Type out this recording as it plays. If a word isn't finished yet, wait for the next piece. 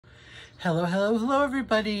Hello, hello, hello,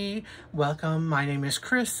 everybody. Welcome. My name is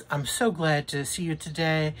Chris. I'm so glad to see you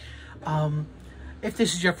today. If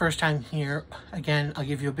this is your first time here, again, I'll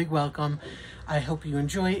give you a big welcome. I hope you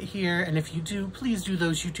enjoy it here. And if you do, please do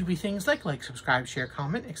those YouTube-y things like, subscribe, share,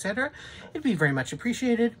 comment, etc. It'd be very much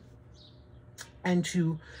appreciated. And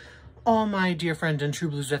to all my dear friends and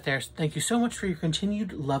true blues out there, thank you so much for your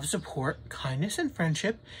continued love, support, kindness, and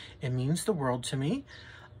friendship. It means the world to me.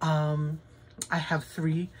 I have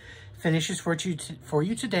 3 finishes for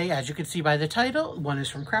you today, as you can see by the title. 1 is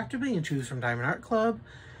from Craftibly and 2 is from Diamond Art Club.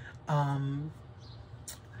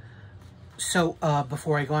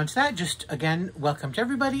 Before I go on to that, just again, welcome to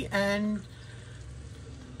everybody, and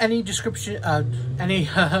any description, any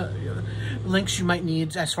links you might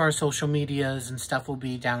need as far as social medias and stuff will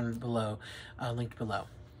be down below, linked below.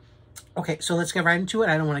 Okay, so let's get right into it.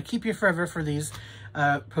 I don't want to keep you forever for these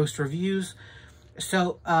post reviews.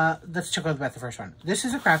 So, let's check out about the first one. This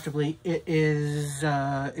is a Craftibly. It is,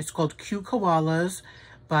 it's called Cute Koalas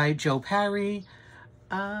by Joe Parry.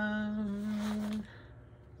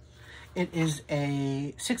 It is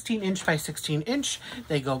a 16-inch by 16-inch.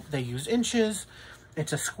 They use inches.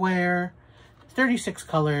 It's a square, 36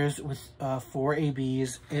 colors with 4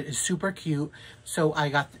 ABs. It is super cute. So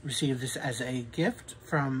I received this as a gift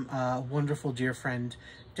from a wonderful dear friend,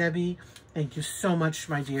 Debbie. Thank you so much,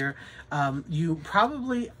 my dear. You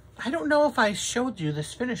probably, I don't know if I showed you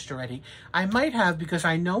this finished already. I might have, because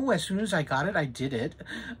I know as soon as I got it, I did it.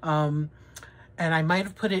 And I might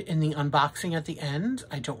have put it in the unboxing at the end.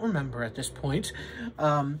 I don't remember at this point.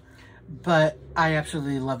 But I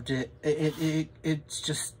absolutely loved it. It's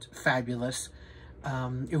just fabulous.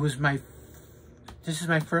 This is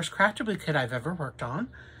my first Craftibly kit I've ever worked on.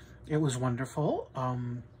 It was wonderful.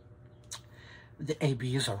 The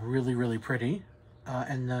ABs are really, really pretty.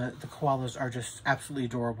 And the koalas are just absolutely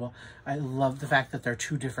adorable. I love the fact that they're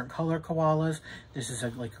 2 different color koalas. This is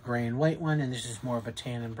like a gray and white one, and this is more of a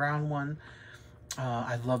tan and brown one.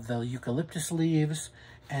 I love the eucalyptus leaves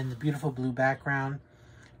and the beautiful blue background.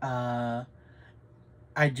 I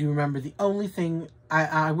do remember the only thing,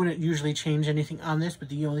 I wouldn't usually change anything on this, but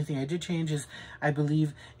the only thing I did change is, I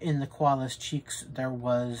believe in the koala's cheeks, there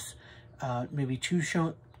was maybe 2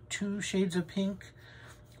 shades of pink,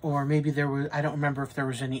 or maybe there was, I don't remember if there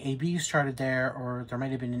was any ABs started there, or there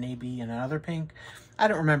might have been an AB and another pink. I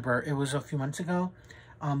don't remember. It was a few months ago.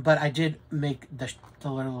 But I did make the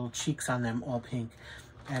little cheeks on them all pink,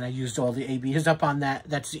 and I used all the ABs up on that.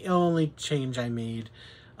 That's the only change I made.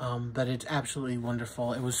 But it's absolutely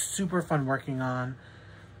wonderful. It was super fun working on.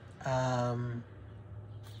 Yeah,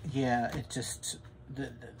 it just,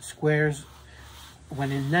 the squares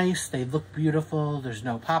went in nice. They look beautiful. There's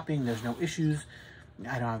no popping. There's no issues.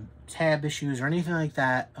 I don't have tab issues or anything like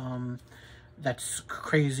that. That's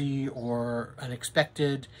crazy or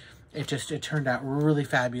unexpected. It turned out really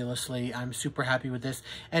fabulously. I'm super happy with this.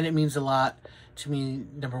 And it means a lot to me,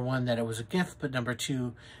 number 1, that it was a gift. But number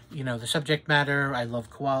 2, you know, the subject matter. I love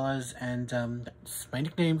koalas. And that's my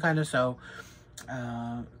nickname, kind of. So,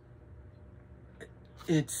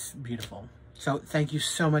 it's beautiful. So, thank you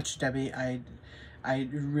so much, Debbie. I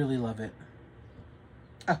really love it.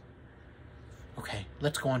 Oh. Okay,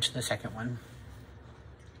 let's go on to the second one.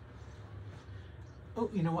 Oh,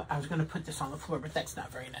 you know what? I was going to put this on the floor, but that's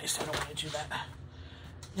not very nice. I don't want to do that.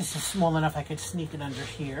 This is small enough I could sneak it under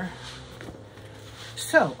here.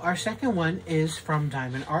 So, our second one is from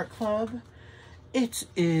Diamond Art Club. It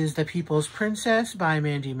is The People's Princess by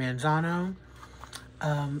Mandy Manzano.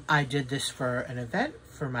 I did this for an event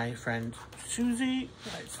for my friend Susie.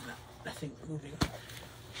 It's nothing moving.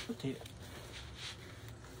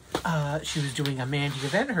 She was doing a Mandy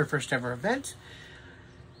event, her first ever event.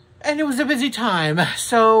 And it was a busy time,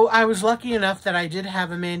 so I was lucky enough that I did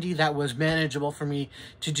have a Mandy that was manageable for me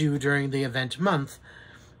to do during the event month.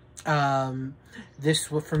 This,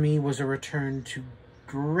 for me, was a return to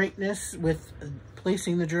greatness with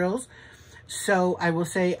placing the drills. So I will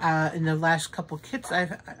say, in the last couple kits,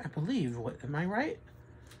 I believe, am I right?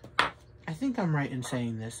 I think I'm right in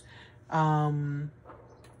saying this. The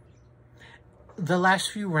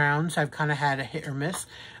last few rounds, I've kind of had a hit or miss.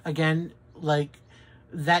 Again, like,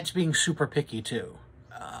 that's being super picky too.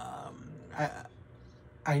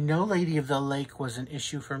 I know Lady of the Lake was an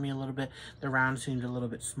issue for me a little bit. The round seemed a little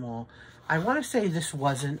bit small. I want to say this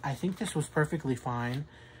wasn't. I think this was perfectly fine.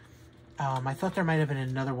 I thought there might have been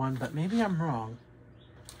another one, but maybe I'm wrong.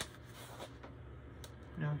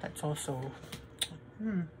 No, that's also...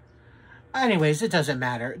 Anyways, it doesn't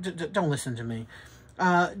matter. Don't listen to me.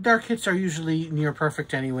 Dark hits are usually near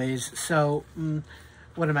perfect anyways, so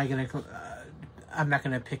what am I going to... I'm not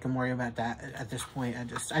going to pick and worry about that at this point.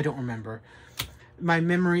 I don't remember. my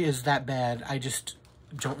memory is that bad. I just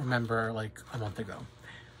don't remember like a month ago,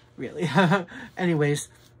 really. Anyways,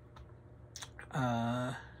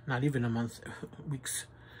 not even a month, weeks.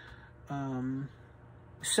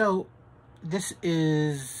 So this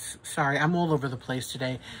is, sorry, I'm all over the place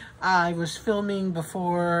today. I was filming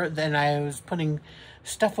before, then I was putting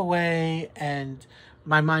stuff away, and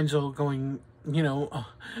my mind's all going, you know,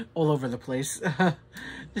 all over the place.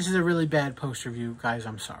 This is a really bad post review, guys.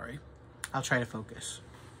 I'm sorry. I'll try to focus.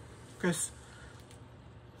 Chris,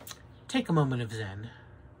 take a moment of zen.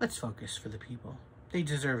 Let's focus for the people. They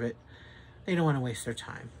deserve it. They don't want to waste their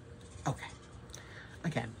time. Okay.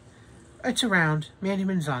 Again, it's around Mandy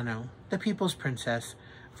Manzano, the People's Princess,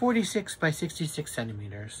 46 by 66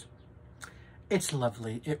 centimeters. It's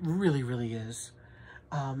lovely. It really, really is.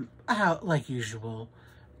 Like usual,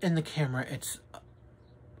 in the camera, it's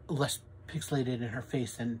less pixelated in her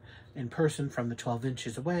face than in person from the 12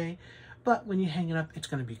 inches away. But when you hang it up, it's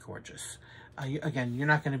going to be gorgeous. Again, you're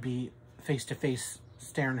not going to be face-to-face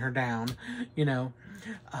staring her down, you know,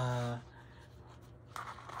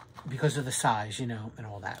 because of the size, you know, and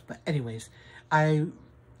all that. But anyways,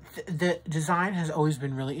 the design has always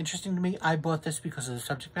been really interesting to me. I bought this because of the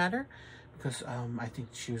subject matter, because I think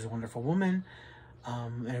she was a wonderful woman,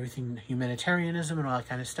 and everything, humanitarianism and all that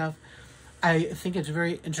kind of stuff. I think it's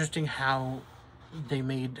very interesting how they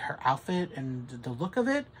made her outfit, and the look of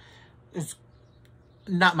it is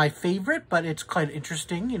not my favorite, but it's quite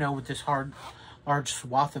interesting, you know, with this large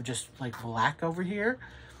swath of just like black over here.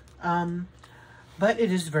 But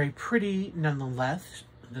it is very pretty nonetheless.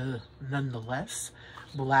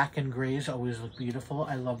 Black and grays always look beautiful.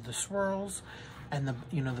 I love the swirls, and the,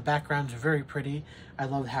 you know, the backgrounds are very pretty. I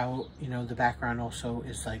love how, you know, the background also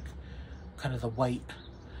is like kind of the white,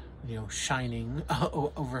 you know, shining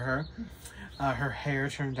over her. Her hair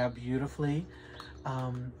turned out beautifully.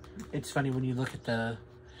 It's funny when you look at the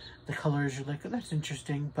colors, you're like, oh, that's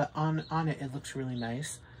interesting, but on it, it looks really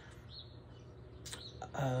nice.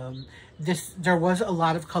 There was a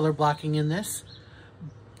lot of color blocking in this,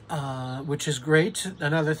 which is great.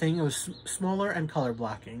 Another thing, it was smaller and color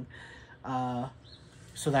blocking.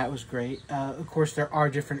 So that was great. Of course, there are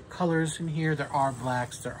different colors in here. There are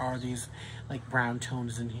blacks. There are these like brown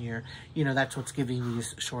tones in here. You know, that's what's giving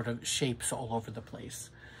these sort of shapes all over the place,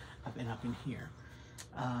 up in here.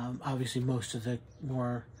 Obviously, most of the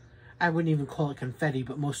more, I wouldn't even call it confetti,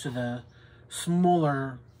 but most of the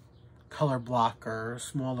smaller color block or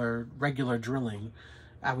smaller regular drilling,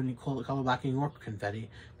 I wouldn't call it color blocking or confetti,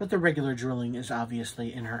 but the regular drilling is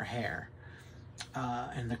obviously in her hair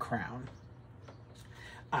and the crown.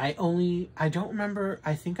 I don't remember,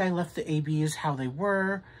 I think I left the ABs how they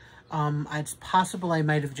were. It's possible I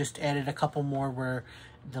might have just added a couple more where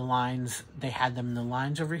the lines, they had them in the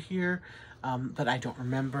lines over here, but I don't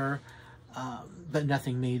remember, but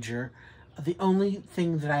nothing major. The only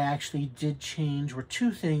thing that I actually did change were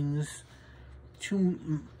two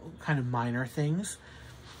kind of minor things.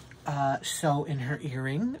 So in her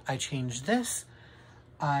earring, I changed this.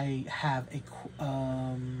 I have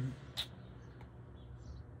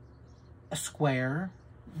a square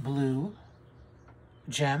blue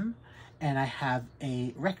gem, and I have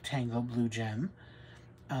a rectangle blue gem.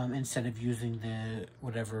 Instead of using the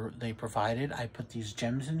whatever they provided, I put these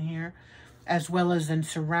gems in here, as well as then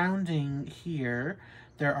surrounding here,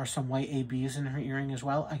 there are some white ABs in her earring as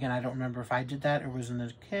well. Again, I don't remember if I did that or was in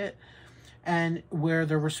the kit. And where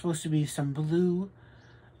there were supposed to be some blue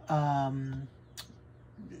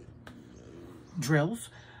drills,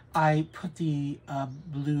 I put the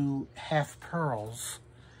blue half pearls.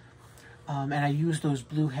 And I used those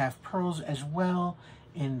blue half pearls as well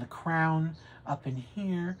in the crown up in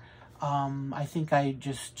here. I think I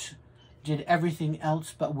just did everything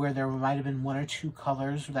else, but where there might have been one or two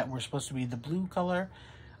colors that were supposed to be the blue color,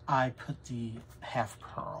 I put the half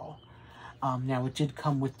pearl. Now it did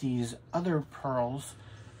come with these other pearls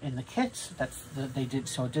in the kits.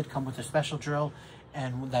 So it did come with a special drill,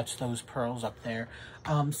 and that's those pearls up there.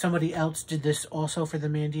 Somebody else did this also for the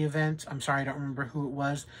Mandy event. I'm sorry, I don't remember who it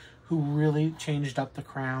was, who really changed up the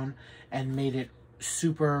crown and made it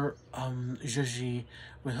super zhuzhy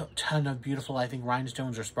with a ton of beautiful, I think,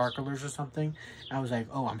 rhinestones or sparklers or something. And I was like,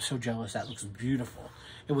 oh, I'm so jealous. That looks beautiful.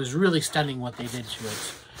 It was really stunning what they did to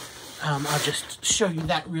it. I'll just show you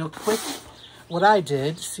that real quick. What I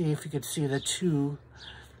did, see if you could see the two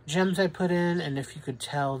gems I put in, and if you could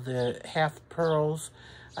tell the half pearls.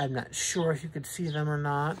 I'm not sure if you could see them or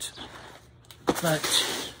not,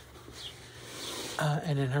 but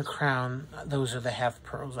and in her crown, those are the half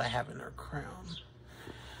pearls I have in her crown.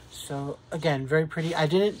 So again, very pretty. I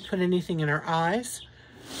didn't put anything in her eyes.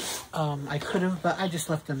 I could have, but I just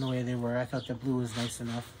left them the way they were. I thought the blue was nice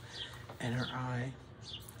enough in her eye.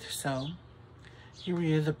 So, here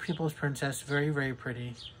we are, the People's Princess. Very, very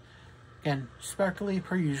pretty. Again, sparkly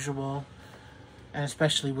per usual. And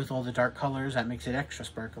especially with all the dark colors, that makes it extra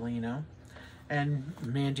sparkly, you know. And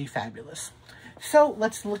Mandy, fabulous. So,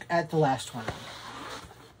 let's look at the last one.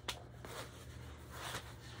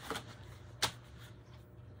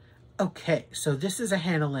 Okay, so this is a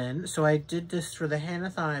Hannah Lynn. So I did this for the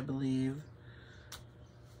Hannah-thon, I believe.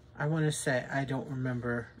 I want to say, I don't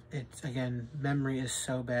remember. It's, again, memory is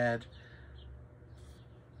so bad.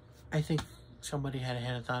 I think somebody had a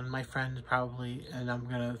Hannah-thon. My friend probably, and I'm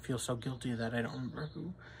going to feel so guilty that I don't remember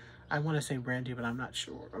who. I want to say Brandy, but I'm not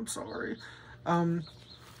sure. I'm sorry.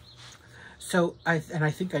 So, I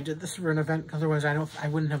think I did this for an event, otherwise I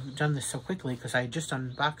wouldn't have done this so quickly, because I just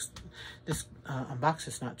unboxed this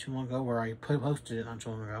not too long ago, where I posted it not too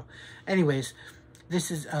long ago. Anyways, this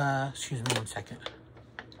is, excuse me one second.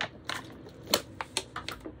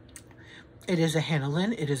 It is a Hannah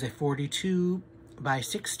Lynn. It is a 42 by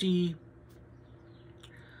 60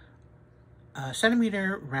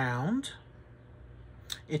 centimeter round.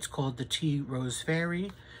 It's called the Tea Rose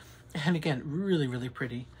Fairy. And again, really, really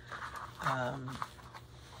pretty. How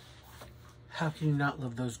can you not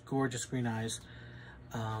love those gorgeous green eyes?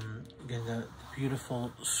 Again, the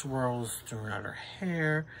beautiful swirls throughout her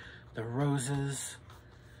hair, the roses,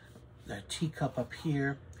 the teacup up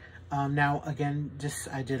here. Now, again, this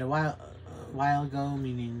I did a while ago,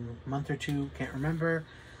 meaning a month or two, can't remember,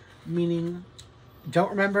 meaning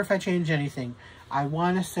don't remember if I changed anything. I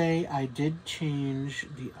want to say I did change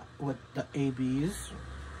the ABs.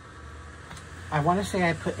 I want to say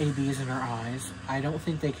I put ABs in her eyes. I don't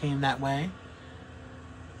think they came that way.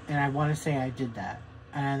 And I want to say I did that.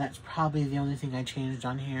 And that's probably the only thing I changed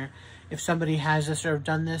on here. If somebody has this or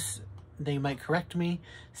done this, they might correct me,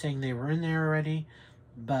 saying they were in there already.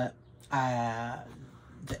 But I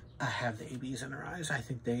have the ABs in her eyes. I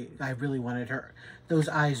think I really wanted her. Those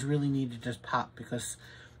eyes really need to just pop, because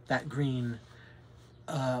that green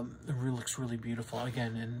really looks really beautiful.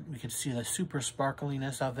 Again, and we can see the super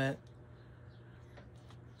sparkliness of it.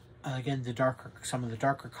 Again, some of the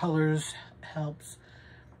darker colors helps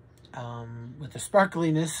with the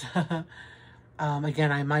sparkliness.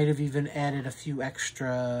 Again, I might have even added a few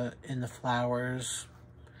extra in the flowers,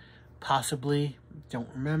 possibly. Don't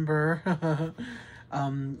remember.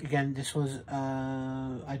 Again, this was,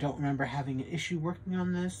 I don't remember having an issue working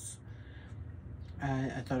on this.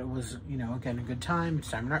 I thought it was, you know, again, a good time.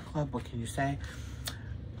 It's Diamond Art Club. What can you say?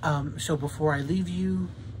 So before I leave you,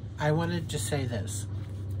 I wanted to say this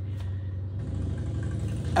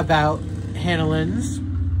about Hannah Lynn's.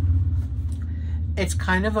 It's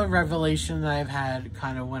kind of a revelation that I've had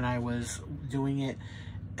kind of when I was doing it,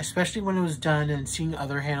 especially when it was done and seeing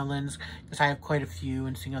other Hannah Lynn's, because I have quite a few,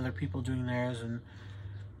 and seeing other people doing theirs and,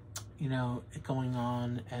 you know, it going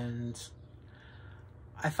on. And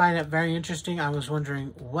I find it very interesting. I was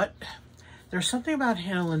wondering there's something about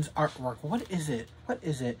Hannah Lynn's artwork. What is it? What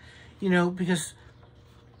is it? You know, because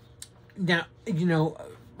now, you know,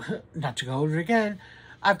 not to go over it again,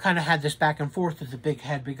 I've kind of had this back and forth with the big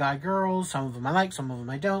head, big eye girls. Some of them I like, some of them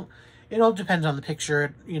I don't. It all depends on the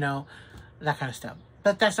picture, you know, that kind of stuff.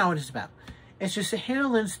 But that's not what it's about. It's just a Hannah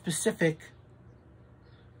Lynn specific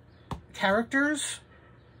characters.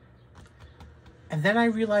 And then I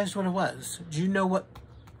realized what it was. Do you know what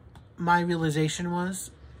my realization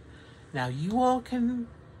was? Now, you all can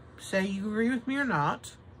say you agree with me or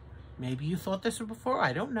not. Maybe you thought this before.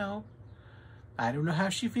 I don't know. I don't know how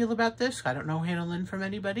she feels about this. I don't know Hannah Lynn from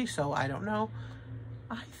anybody, so I don't know.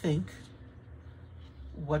 I think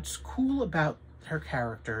what's cool about her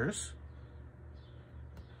characters,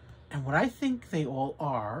 and what I think they all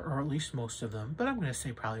are, or at least most of them, but I'm going to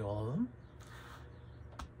say probably all of them,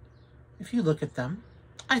 if you look at them,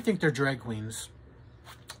 I think they're drag queens.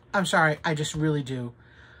 I'm sorry, I just really do.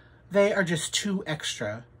 They are just too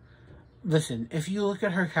extra. Listen, if you look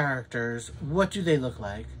at her characters, what do they look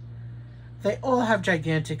like? They all have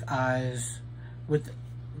gigantic eyes with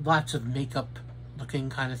lots of makeup looking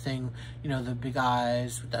kind of thing. You know, the big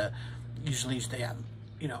eyes, usually they have,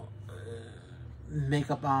 you know,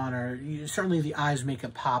 makeup on, or certainly the eyes make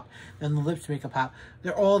it pop, then the lips make it pop.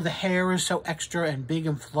 The hair is so extra and big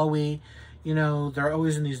and flowy. You know, they're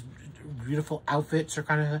always in these beautiful outfits or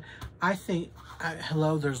kind of, I think,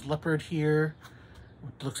 hello, there's leopard here.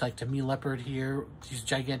 It looks like to me leopard here. These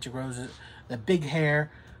gigantic roses, the big hair.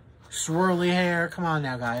 Swirly hair. Come on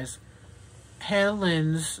now, guys. Hannah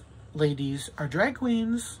Lynn's ladies are drag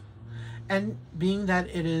queens. And being that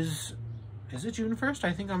it is it June 1st?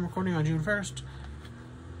 I think I'm recording on June 1st.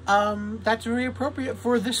 that's very appropriate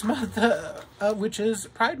for this month, which is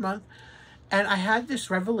Pride Month. And I had this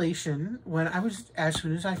revelation when as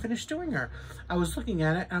soon as I finished doing her. I was looking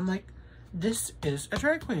at it and I'm like, this is a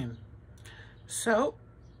drag queen. So,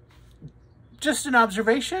 just an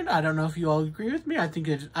observation. I don't know if you all agree with me. I think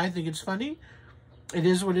it's funny. It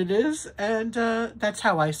is what it is, and that's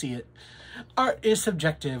how I see it. Art is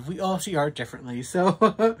subjective. We all see art differently,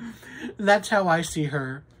 so that's how I see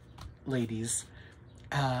her, ladies,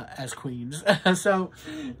 as queens. So,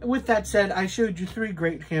 with that said, I showed you 3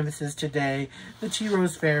 great canvases today. The Tea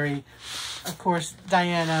Rose Fairy, of course,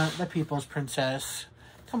 Diana, the People's Princess.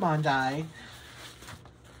 Come on, Di.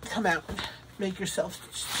 Come out. Make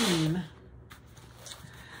yourself seen.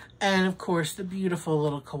 And, of course, the beautiful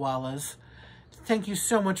little koalas. Thank you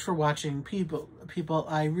so much for watching, people.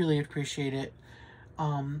 I really appreciate it.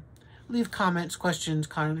 Leave comments, questions,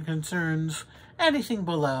 concerns, anything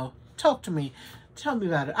below. Talk to me. Tell me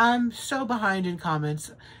about it. I'm so behind in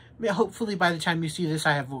comments. Hopefully by the time you see this,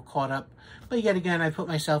 I have caught up. But yet again, I put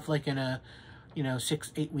myself like in a,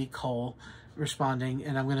 6-8 week hole responding,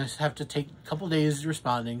 and I'm going to have to take a couple days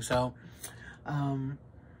responding. So,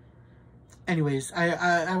 anyways,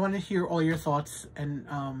 I want to hear all your thoughts and,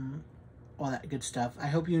 all that good stuff. I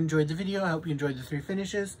hope you enjoyed the video. I hope you enjoyed the 3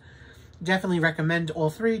 finishes. Definitely recommend all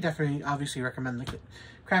 3. Definitely, obviously, recommend the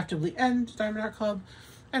Craftibly and Diamond Art Club.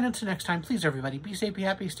 And until next time, please, everybody, be safe, be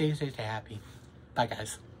happy, stay safe, stay happy. Bye,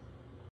 guys.